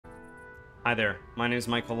Hi there, my name is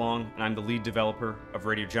Michael Long, and I'm the lead developer of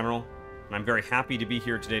Radio General, and I'm very happy to be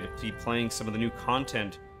here today to be playing some of the new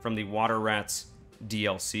content from the Water Rats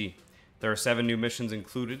DLC. There are 7 new missions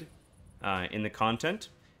included in the content,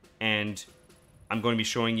 and I'm going to be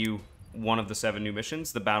showing you one of the 7 new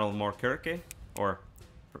missions, the Battle of Moerkerke, or,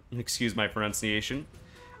 excuse my pronunciation.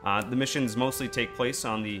 The missions mostly take place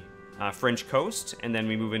on the French coast, and then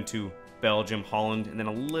we move into Belgium, Holland, and then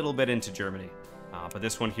a little bit into Germany. But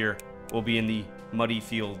this one here will be in the muddy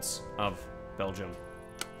fields of Belgium.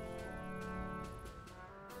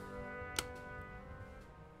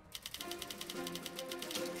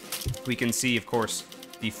 We can see, of course,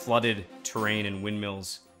 the flooded terrain and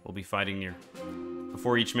windmills we'll be fighting near.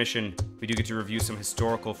 Before each mission, we do get to review some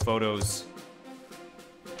historical photos.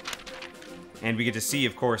 And we get to see,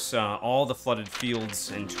 of course, all the flooded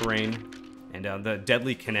fields and terrain, and the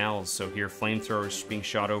deadly canals. So here, flamethrowers being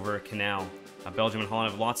shot over a canal. Belgium and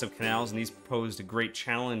Holland have lots of canals, and these posed a great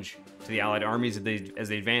challenge to the Allied armies as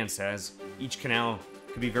they advance, as each canal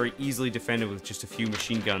could be very easily defended with just a few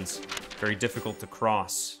machine guns. Very difficult to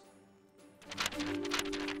cross.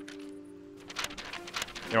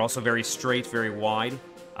 They're also very straight, very wide.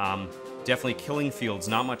 Definitely killing fields,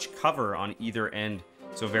 not much cover on either end,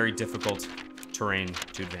 so very difficult terrain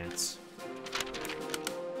to advance.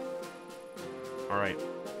 Alright.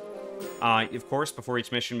 Of course, before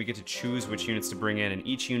each mission, we get to choose which units to bring in, and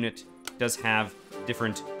each unit does have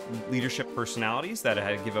different leadership personalities that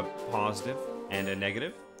give a positive and a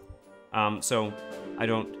negative. So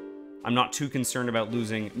I'm not too concerned about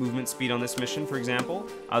losing movement speed on this mission, for example.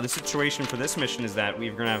 The situation for this mission is that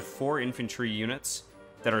we're going to have 4 infantry units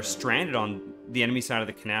that are stranded on the enemy side of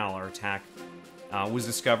the canal. Our attack was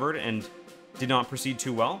discovered and did not proceed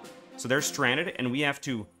too well. So they're stranded, and we have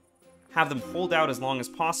to have them hold out as long as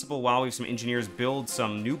possible while we have some engineers build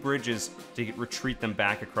some new bridges to retreat them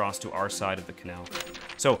back across to our side of the canal.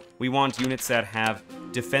 So we want units that have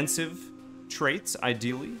defensive traits,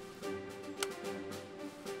 ideally.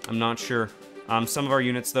 I'm not sure. Some of our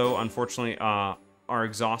units, though, unfortunately, are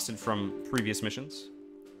exhausted from previous missions.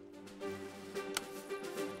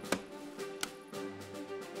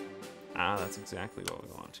 That's exactly what we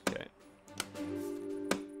want. Okay.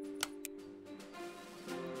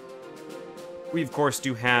 We, of course,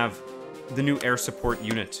 do have the new air support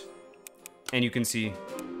unit. And you can see...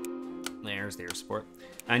 There's the air support.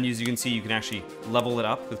 And as you can see, you can actually level it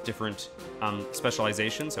up with different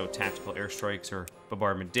specializations. So tactical airstrikes, or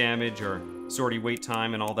bombardment damage, or sortie wait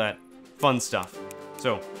time, and all that fun stuff.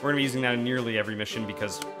 So we're going to be using that in nearly every mission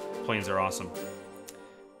because planes are awesome.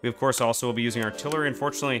 We, of course, also will be using artillery.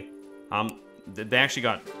 Unfortunately, they actually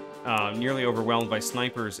got nearly overwhelmed by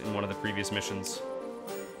snipers in one of the previous missions.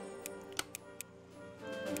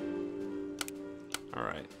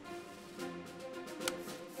 Alright.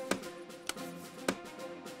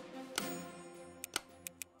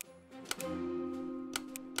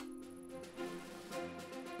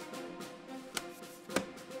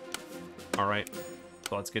 Alright.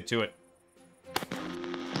 So let's get to it.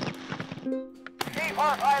 Chief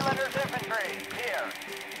Ark Islanders Infantry, here.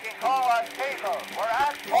 You can call us Capo. We're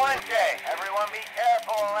at Point J. Everyone be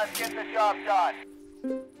careful and let's get the job done.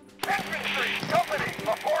 Infantry company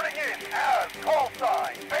reporting in as call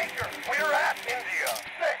sign Baker. We're at India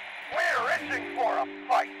 6. We're itching for a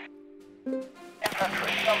fight.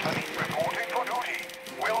 Infantry company reporting for duty.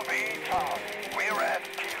 Will be Tom. We're at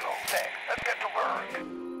Kilo 6. Let's get to work.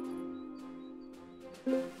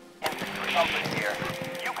 Infantry company here.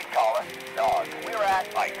 You can call us Dog. We're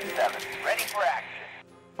at Mike 7. Ready for action.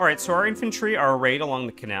 Alright, so our infantry are arrayed along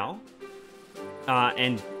the canal.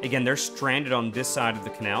 And again, they're stranded on this side of the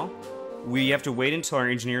canal. We have to wait until our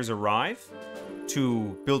engineers arrive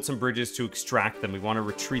to build some bridges to extract them. We want to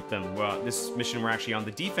retreat them. Well, this mission, we're actually on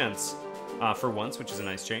the defense for once, which is a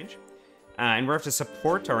nice change. And we're going to have to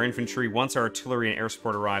support our infantry once our artillery and air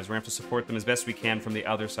support arrives. We're going to have to support them as best we can from the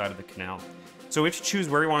other side of the canal. So we have to choose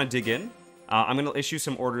where we want to dig in. I'm going to issue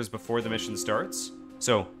some orders before the mission starts.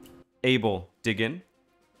 So, Able, dig in.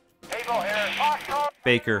 Able here. Foxtrot.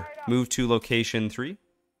 Baker, move to location 3.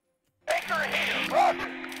 Baker here. Roger.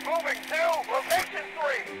 Moving to location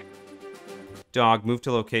 3. Dog, move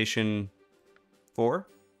to location 4.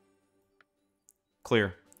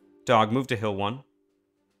 Clear. Dog, move to Hill 1.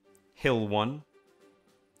 Hill 1.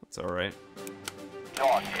 That's alright.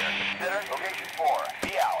 Dog here. Consider location 4.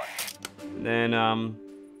 Be hour. And then,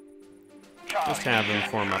 just have them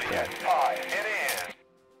form up there. 5. It is.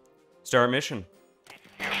 Start mission.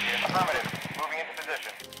 Affirmative. Moving into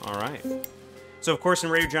position. Alright. So, of course, in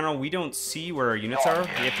Radio General, we don't see where our units are.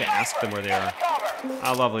 We have to ask them where they are.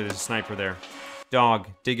 Ah, lovely. There's a sniper there. Dog,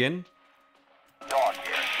 dig in. Dog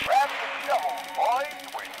here. Grab the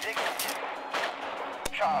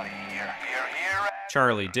Charlie here. Here.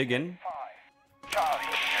 Charlie, dig in. Charlie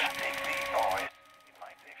here. Take these boys. It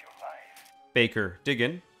might save your life. Baker, dig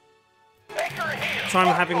in. Baker here. So I'm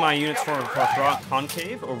having my units for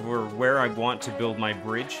concave over where I want to build my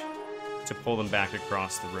bridge to pull them back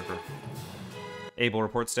across the river. Able,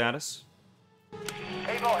 report status.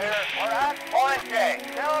 Able here. We're at Point J.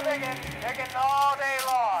 Still digging all day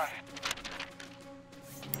long.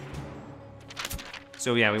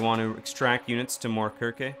 So yeah, we want to extract units to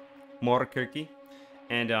Moerkerke,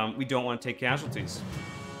 and we don't want to take casualties.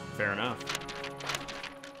 Fair enough.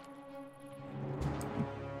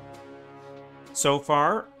 So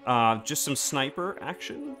far, just some sniper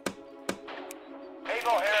action.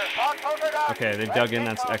 Able here. Okay, they've dug in.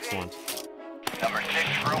 That's excellent. Number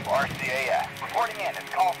 6 group RCAF. Reporting in. It's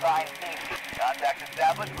call sign CC. Contact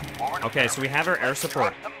established with forward. Okay, so we have our air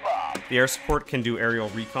support. The air support can do aerial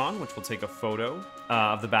recon, which will take a photo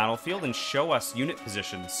of the battlefield and show us unit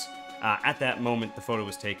positions at that moment the photo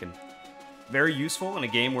was taken. Very useful in a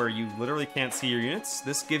game where you literally can't see your units.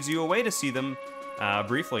 This gives you a way to see them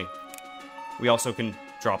briefly. We also can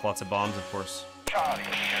drop lots of bombs, of course.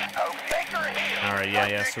 Alright,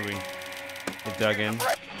 yeah, so we dug in.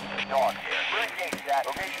 Dog here. We're engaged at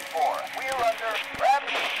location 4. We're under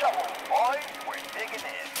gravity shovel. Boys, we're digging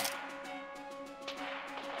in.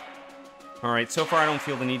 Alright, so far I don't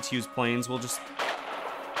feel the need to use planes.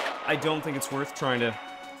 I don't think it's worth trying to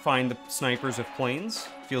find the snipers with planes.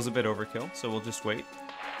 Feels a bit overkill, so we'll just wait.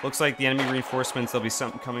 Looks like the enemy reinforcements, there'll be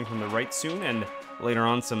something coming from the right soon, and later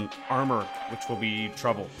on some armor, which will be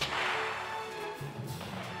trouble.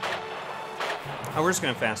 Oh, we're just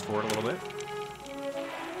gonna fast forward a little bit.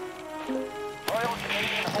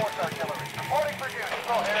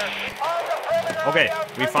 Okay,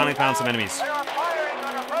 we finally found some enemies.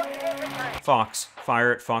 Fox,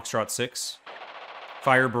 fire at Foxtrot 6.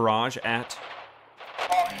 Fire barrage at...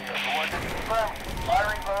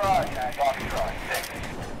 Firing barrage at Foxtrot 6.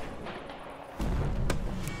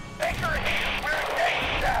 Anchor here, we're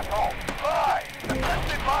engaged, asshole. Fly!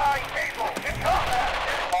 Defended by cable. In combat.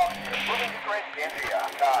 Fox here, moving to grid India.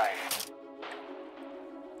 9.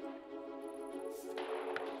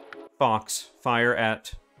 Fox, fire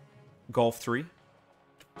at Golf 3.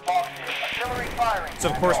 Fox here, artillery firing. So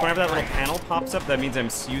of course, whenever that little panel pops up, that means I'm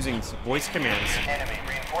using voice commands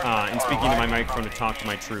and speaking to my microphone to talk to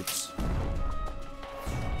my troops.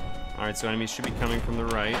 Alright, so enemies should be coming from the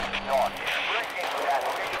right. Dawn here, we're engaged at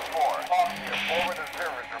location 4. Fox here, forward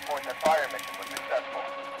observers report that fire mission was successful.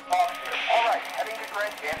 Fox here, alright, heading to grid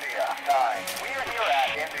India. 9. We are here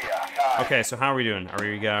at India. 9. Okay, so how are we doing? Are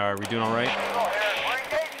we doing alright? We're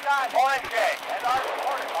engaged on Point J and are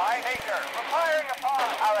supported by Baker. We're firing upon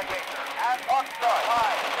Alligator and Foxtrot 5.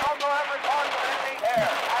 Don't go ever talk to enemy there.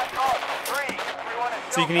 At Golf 3. Everyone is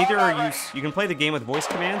So you can either you can play the game with voice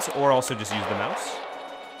commands or also just use the mouse.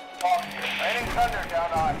 Fox here, raining thunder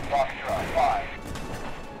down on Foxtrot 5.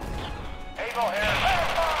 Able here.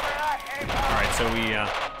 Alright, so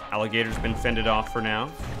Alligator's been fended off for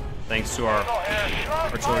now, thanks to our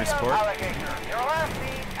artillery support.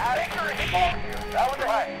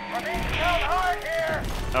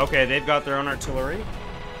 Okay, they've got their own artillery.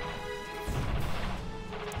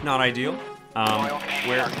 Not ideal.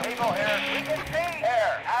 Where?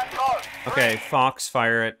 Okay, Fox,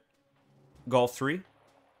 fire at Golf 3.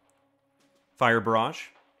 Fire barrage.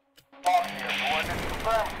 Fox here, coordinates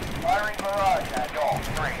confirmed. Firing barrage at Golf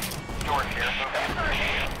 3. George here,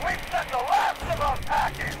 we've set the last of our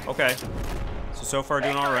package. Okay. So far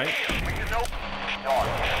doing alright. We can open. Dawn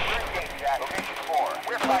here, we're engaged at location 4.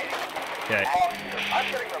 We're fighting. Okay. Fox here, I'm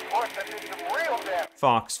getting reports that there's some real damage.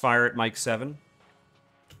 Fox, fire at Mike 7.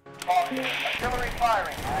 Fox here, artillery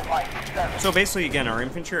firing at Mike 7. So basically, again, our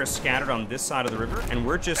infantry are scattered on this side of the river, and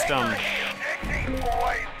we're just, Boys,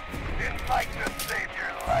 didn't like to save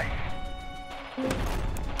your life.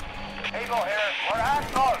 Able here, we're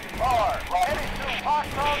at Golf 4. Heading to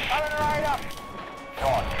Foxhole, coming right up.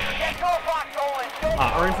 Dawn here, get go Foxhole and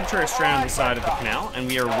our infantry are stranded on the side of the canal, and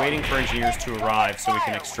we are waiting for engineers to arrive so we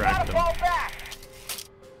can extract them.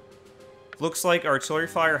 Looks like artillery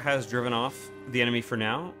fire has driven off the enemy for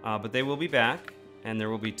now, but they will be back, and there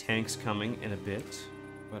will be tanks coming in a bit.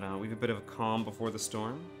 But we have a bit of a calm before the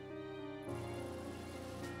storm.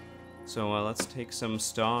 So let's take some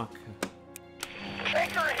stock.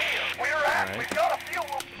 Anchor here, we're at, Right. we've got a few.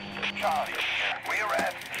 Charlie here, we're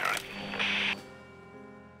at.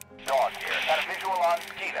 Dawn here, got a visual on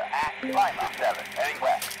Skeeta at Lima 7, heading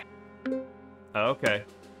west. Okay.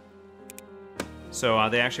 So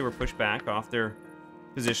they actually were pushed back off their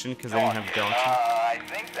position because they didn't have Johnson. I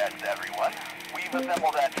think that's everyone. We've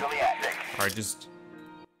assembled at Juliet 6. Alright, just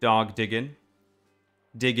dog dig in.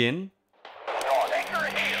 dig in. Anchor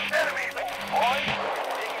here. Enemy, boys.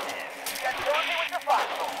 Digging in. Get cozy with your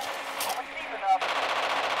foxhole. Open deep enough.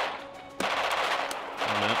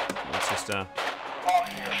 Oh no, let's just Off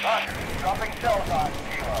here. Roger. Dropping shells on.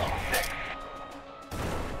 Kilo 6.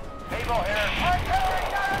 Able here. Artillery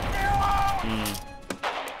down at 0.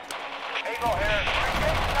 Able here.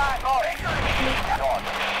 Retake shot. Anchor here. Dog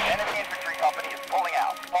here. Enemy infantry company is pulling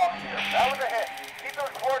out. Off here. That was a hit. Keep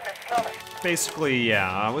those coordinates coming. basically,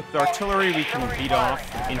 yeah. With artillery, we can beat off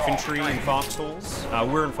infantry in foxholes.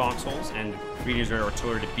 We're in foxholes, and we use our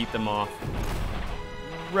artillery to beat them off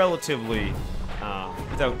relatively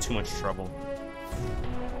without too much trouble.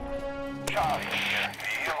 Charlie here.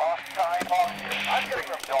 You lost time off here. I'm getting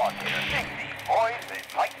from Dawn here. 60. Boys, they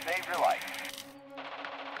might save your life.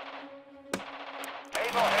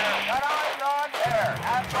 Able here. Got eyes on there.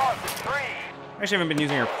 Hands on 3. Actually, I haven't been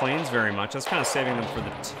using our planes very much. I was kind of saving them for the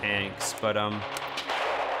tanks, but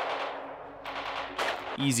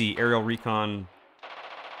easy aerial recon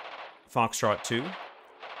Foxtrot 2.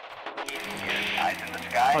 Eyes in the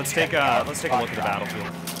sky. Let's take a look at the battlefield.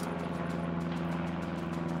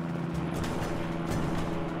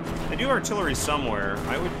 They do artillery somewhere.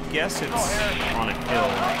 I would guess it's on a hill.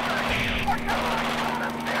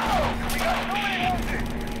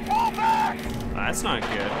 That's not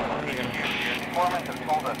good.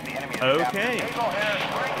 Okay.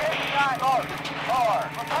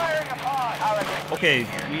 Okay,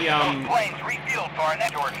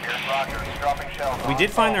 we did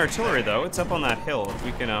find the artillery though. It's up on that hill. If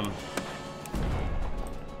we can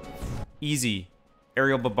easy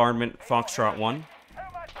aerial bombardment Foxtrot 1.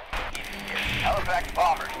 Halifax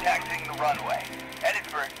bombers taxiing the runway.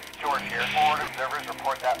 Edinburgh, George here. Forward observers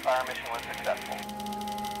report that fire mission was successful.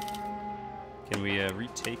 Can we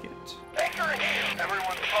retake it? Anchor here.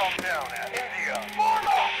 Everyone calm down at India. Form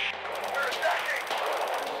up. We're attacking.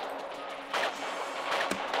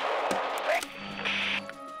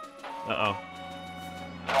 Uh-oh.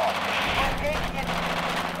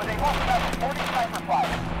 But they won't have 40 sniper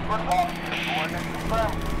fire. We're calling here. Coordinates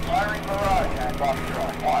confirmed. Firing barrage at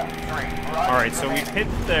Foxtrot 1, 3. Alright, so we've hit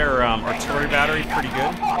their artillery battery pretty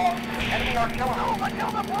good. Enemy artillery.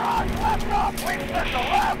 Kill the barrage. Left up. We've set the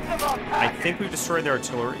left of them. I think we've destroyed their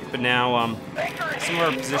artillery, but now some of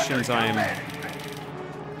our positions I am...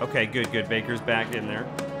 Okay, good. Baker's back in there.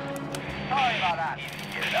 Sorry about that.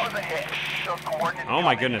 That was a hit. Those coordinates. Oh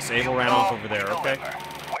my goodness, Abel ran off over there. Okay.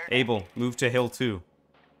 Abel, move to Hill 2.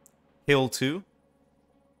 Hill 2.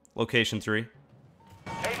 Location 3.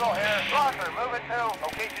 Able here. Roger. Move it to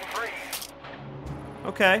location 3.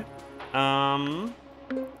 Okay. Punch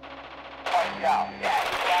out. Yeah,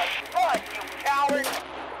 run, you coward.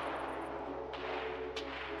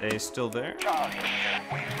 They still there? Charlie here.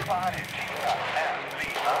 We spotted Chica and the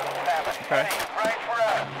Salmon. Okay. Right for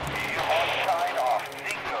us. You on side off.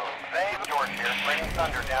 Dingo. Save George here. Bringing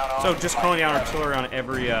thunder down on. So just calling out artillery on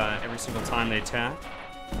every single time they attack.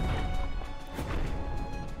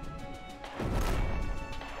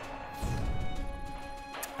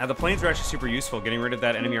 The planes are actually super useful. Getting rid of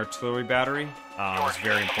that enemy artillery battery is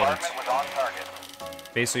very important. Was on target.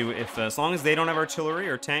 Basically, as long as they don't have artillery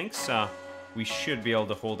or tanks, we should be able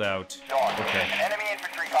to hold out. Okay. An enemy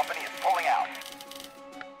infantry company is pulling out.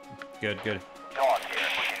 Good. Dawn here.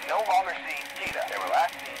 We can no longer see Cheetah. They will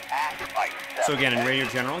act like 7. So again, in Radio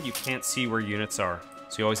General, you can't see where units are.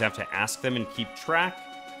 So you always have to ask them and keep track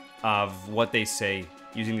of what they say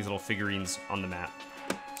using these little figurines on the map.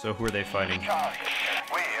 So who are they fighting? Charlie,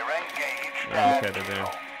 we're engaged. Okay, they're there.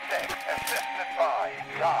 6, assisted by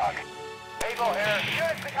Dog. Able here.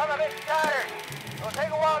 Units become a bit scattered. It'll take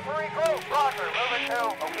a while to regroup. Roger, move it to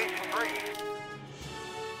location 3.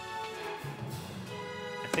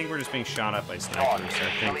 I think we're just being shot at by snipers. I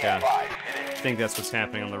think that's what's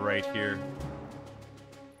happening on the right here.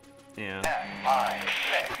 Yeah. 5,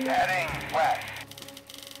 6, heading west.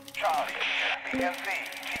 Charlie here. PMC,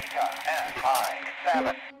 Chica, and 5,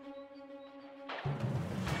 7.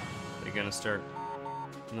 They're gonna start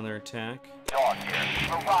another attack. Dawn here.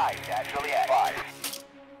 Relive at Juliet 5.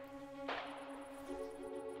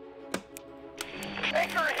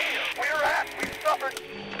 Anchor here. We're at. We've suffered.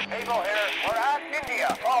 Able here. We're at India.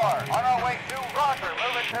 4. On our way to Roger.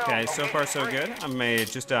 Move it to. Okay, so far so good. I may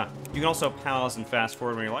just you can also pause and fast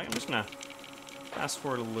forward when you like. I'm just gonna fast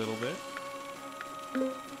forward a little bit.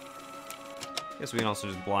 Guess we can also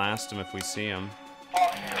just blast them if we see them.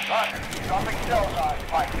 Roger. Dropping shells on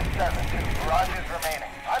 5 and 7. 2 garages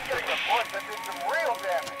remaining. I'm getting reports that did some real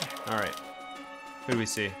damage. Alright. Who do we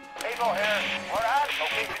see? Able here. We're at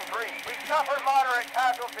location 3. We suffered moderate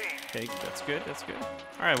casualties. Okay, that's good.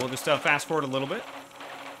 Alright, we'll just fast forward a little bit.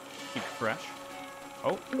 Keep it fresh.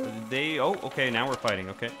 Oh, they... Oh, okay, now we're fighting.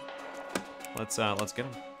 Okay. Let's get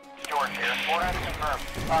them. George here. Forehead confirmed.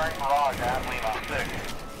 Firing barrage at Lima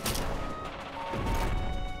 6.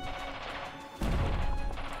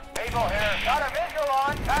 Able here. Got a visual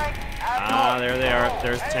on. Tank. Ah, there they are.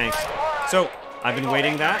 There's the tanks. So, I've been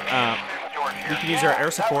waiting that. We can use our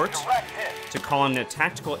air support to call in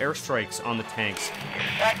tactical airstrikes on the tanks.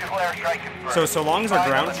 Tactical airstrike confirmed. So long as our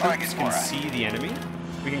ground troops can see the enemy,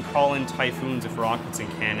 we can call in typhoons of rockets and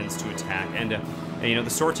cannons to attack. And, you know, the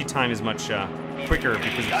sortie time is much quicker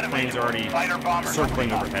because the planes are already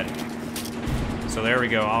circling overhead. So there we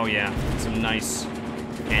go. Oh yeah, some nice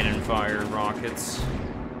cannon fire rockets.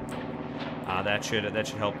 That should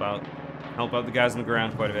help out the guys on the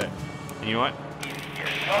ground quite a bit. And you know what?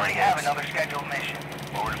 You already have another scheduled mission.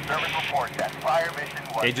 Forward service reports that fire mission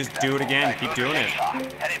was Okay, just do it again. Keep doing it.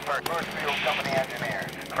 Headed for Birchfield Company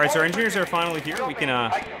engineers. All right, so our engineers are finally here. We can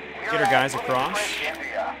get our guys across.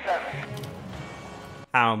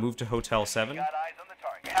 How? Move to Hotel 7. Got eyes on the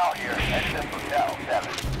target. Out here at this Hotel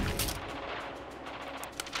 7.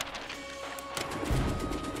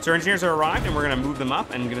 So our engineers are arrived, and we're going to move them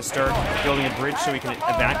up and going to start building a bridge so we can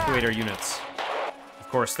evacuate our units. Of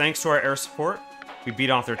course, thanks to our air support, we beat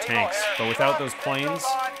off their tanks. But without those planes,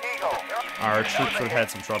 our troops would have had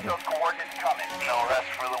some trouble. Coordinates coming. No rest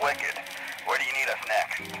for the wicked. Where do you need us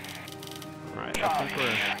next? All right, I think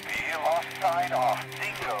we're... Lost sight of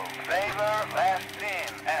Cinco. Favor last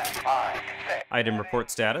in and 5 6. Item report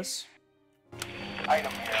status.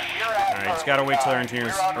 Item here. All right, just gotta wait till our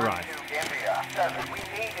engineers arrive. India 7. We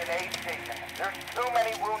need an aid station. There's too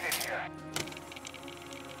many wounded here.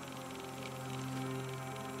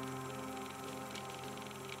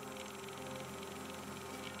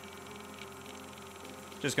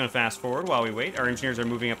 Just gonna fast forward while we wait. Our engineers are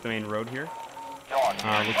moving up the main road here.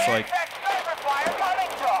 Looks like...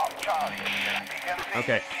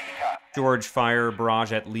 Okay. George fire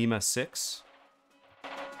barrage at Lima 6.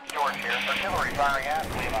 George here. Artillery firing at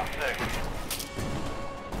Lima 6.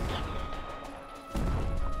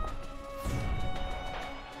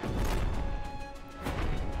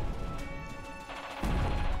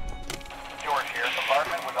 George here.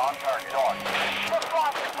 Bombardment was on target. George.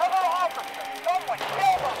 Cover officer. Someone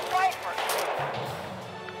kill the sniper.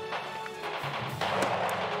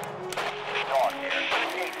 George here.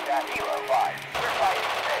 Engage that Hilo 5. We're fighting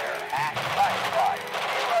there. At site 5.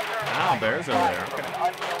 Ah, bears over there. Okay.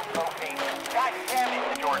 God damn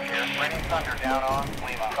it. George here. Raining thunder down on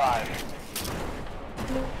Lima 5.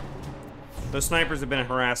 Those snipers have been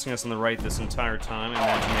harassing us on the right this entire time. I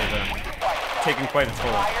imagine they've taken quite a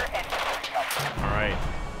toll. Alright.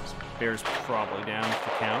 Bear's probably down to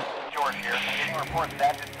the count. George here. Getting reports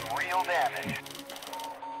that did some real damage.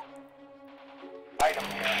 Item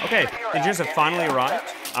here. Okay, the engineers have finally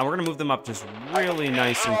arrived. We're going to move them up just really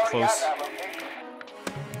nice and close.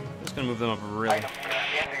 Just going to move them up really... Item here.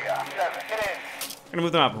 India 7. Get in. I'm going to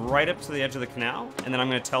move them up right up to the edge of the canal, and then I'm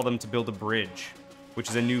going to tell them to build a bridge, which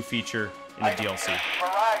is a new feature in the DLC.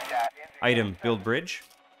 Arrived at India Item, build bridge.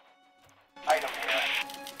 Item here.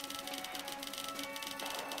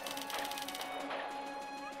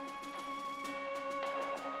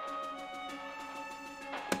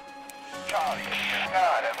 Charlie here.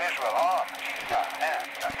 Got a visual on Cheetah and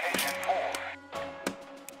location 4.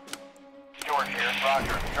 George here.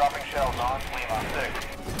 Roger. Dropping shells on Lima 6.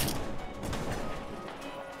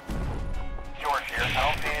 George here. I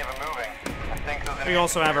don't see any of them moving. I think those We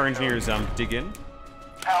also have our engineers dig in.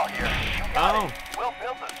 Out here. Oh, We'll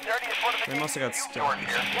build the sturdiest fortification. they must have got George stuck.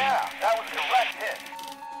 here. Yeah, that was a direct hit.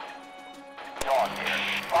 Dawn here.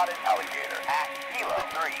 Spotted alligator. At Kilo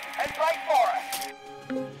 3. Head right for us.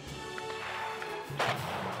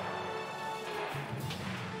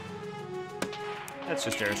 That's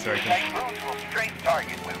just airstriking. Typhoons will straight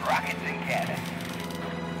target with rockets and cannons.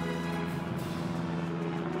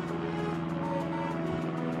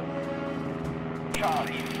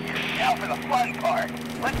 Charlie here. Now for the fun part.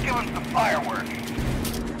 Let's give him some fireworks.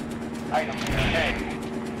 Item here. Hey.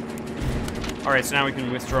 Alright, so now we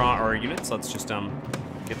can withdraw our units. Let's just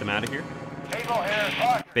get them out of here. Table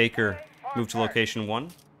here. Baker, move to location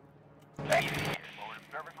 1.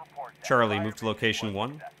 Charlie, move to location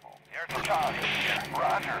 1. Here's Charlie here.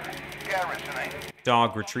 Roger. Garrisoning.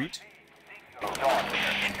 Dog, retreat. Dawn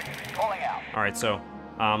here. Infantry pulling out. Alright, so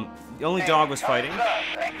the only dog was fighting.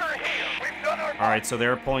 Anchor here. We've done our Alright, so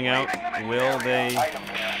they're pulling out. Will they... item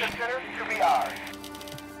here. Consider to be ours.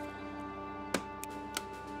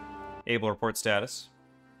 Able report status.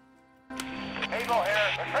 Able here.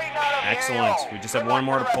 Retreat out of Excellent. AO. We just have one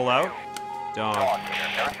more to pull out. Dog. Dawn here.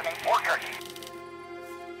 Garrisoning Moerkerke.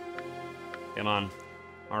 Come on.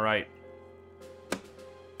 Alright.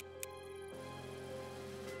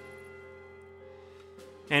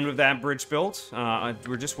 And with that bridge built,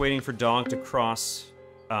 we're just waiting for Dog to cross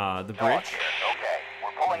the bridge. Okay,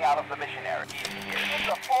 we're pulling out of the missionary. It's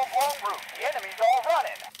a full-blown route. The enemy's all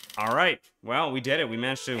running. All right. Well, we did it. We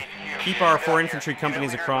managed to keep our 4 infantry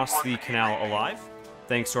companies across the canal alive,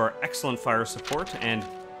 thanks to our excellent fire support, and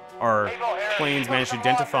our planes managed to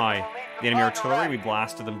identify the enemy artillery. We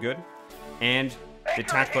blasted them good, and the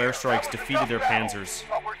tactical airstrikes defeated their panzers.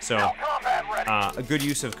 So, a good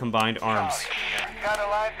use of combined arms.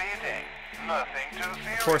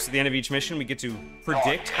 Of course, at the end of each mission, we get to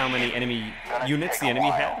predict how many enemy units the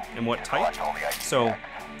enemy had and what type. So,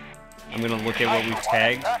 I'm going to look at what we've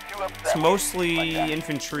tagged. It's mostly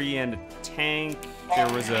infantry and a tank.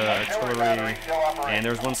 There was a artillery, and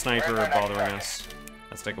there was one sniper bothering us.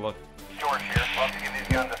 Let's take a look. George here. Love to give these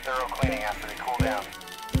guns a thorough cleaning after they cool down.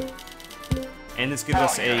 And this gives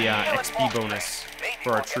us a XP bonus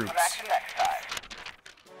for our troops.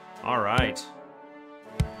 Alright.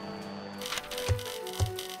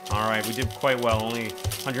 Alright, we did quite well. Only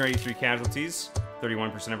 183 casualties,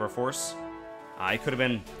 31% of our force. It could have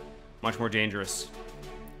been much more dangerous.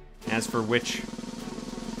 As for which,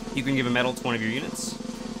 you can give a medal to one of your units.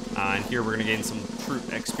 And here we're going to gain some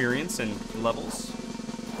troop experience and levels.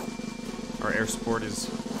 Our air support has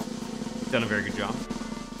done a very good job.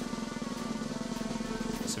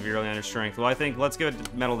 Severely under strength. Well, I think let's give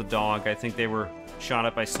a medal to Dog. I think they were shot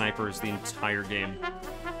at by snipers the entire game.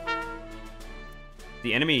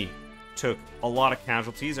 The enemy took a lot of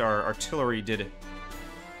casualties. Our artillery did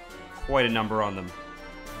quite a number on them.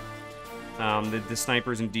 The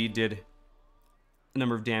snipers indeed did a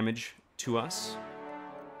number of damage to us,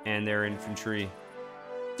 and their infantry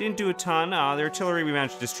didn't do a ton. Their artillery we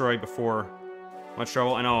managed to destroy before much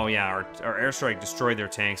trouble, and oh yeah, our airstrike destroyed their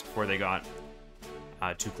tanks before they got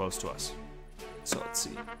too close to us. So let's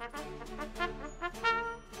see.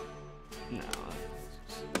 No.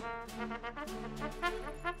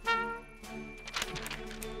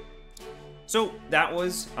 So that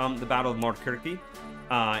was the Battle of Moerkerke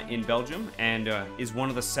in Belgium, and is one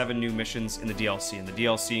of the 7 new missions in the DLC. And the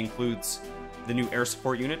DLC includes the new air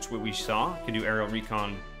support unit, which we saw. You can do aerial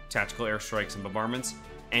recon, tactical airstrikes, and bombardments.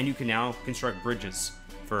 And you can now construct bridges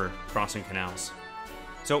for crossing canals.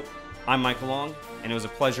 So, I'm Michael Long, and it was a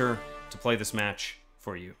pleasure to play this match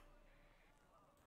for you.